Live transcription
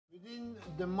Within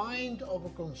the mind of a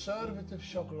conservative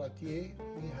chocolatier,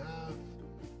 we have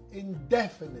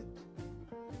indefinite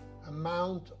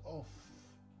amount of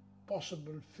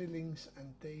possible fillings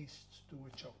and tastes to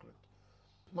a chocolate.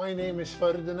 My name is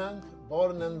Ferdinand,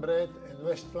 born and bred in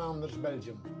West Flanders,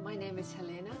 Belgium. My name is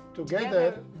Helena.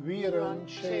 Together we run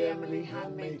Chez Emily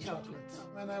Handmade Chocolates.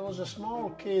 When I was a small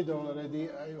kid already,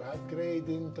 I had great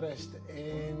interest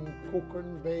in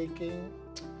cooking, baking.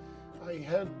 I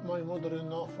helped my mother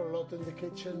an awful lot in the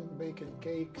kitchen, baking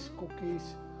cakes,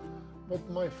 cookies. But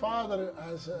my father,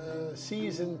 as a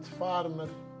seasoned farmer,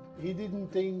 he didn't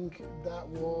think that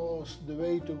was the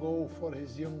way to go for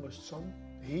his youngest son.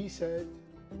 He said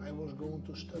I was going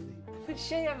to study.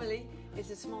 Chez Emily is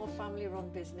a small family-run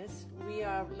business. We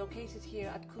are located here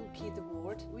at Coolkey the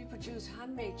Ward. We produce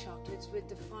handmade chocolates with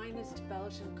the finest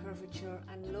Belgian curvature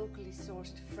and locally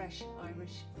sourced fresh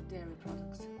Irish dairy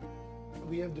products.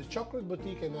 We have the chocolate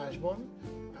boutique in Ashbourne,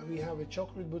 and we have a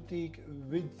chocolate boutique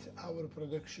with our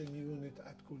production unit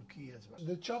at Coolkey as well.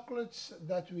 The chocolates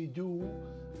that we do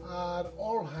are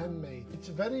all handmade. It's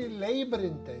very labor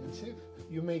intensive.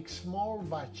 You make small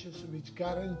batches which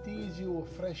guarantees you a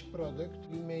fresh product.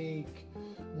 We make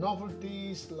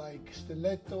novelties like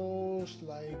stilettos,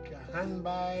 like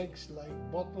handbags,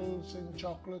 like bottles in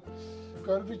chocolate.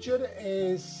 Curvature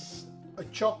is a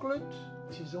chocolate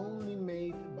which is only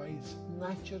made by its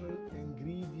natural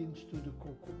ingredients to the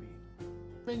cocoa bean.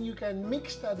 When you can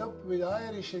mix that up with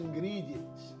Irish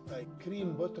ingredients like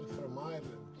cream butter from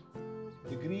Ireland,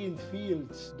 the green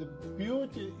fields, the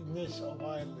beautiness of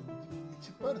Ireland, it's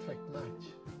a perfect match.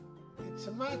 It's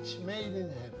a match made in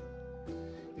heaven.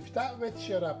 If that whets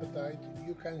your appetite,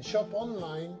 you can shop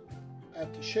online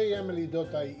at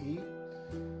chezemily.ie,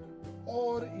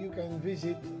 or you can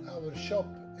visit our shop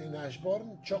in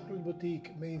Ashbourne, Chocolate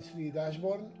Boutique, Main Street,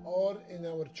 Ashbourne, or in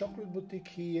our chocolate boutique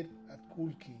here at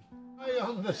Coolkey. I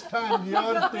understand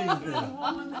your thinking.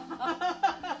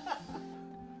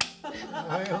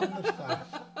 I understand.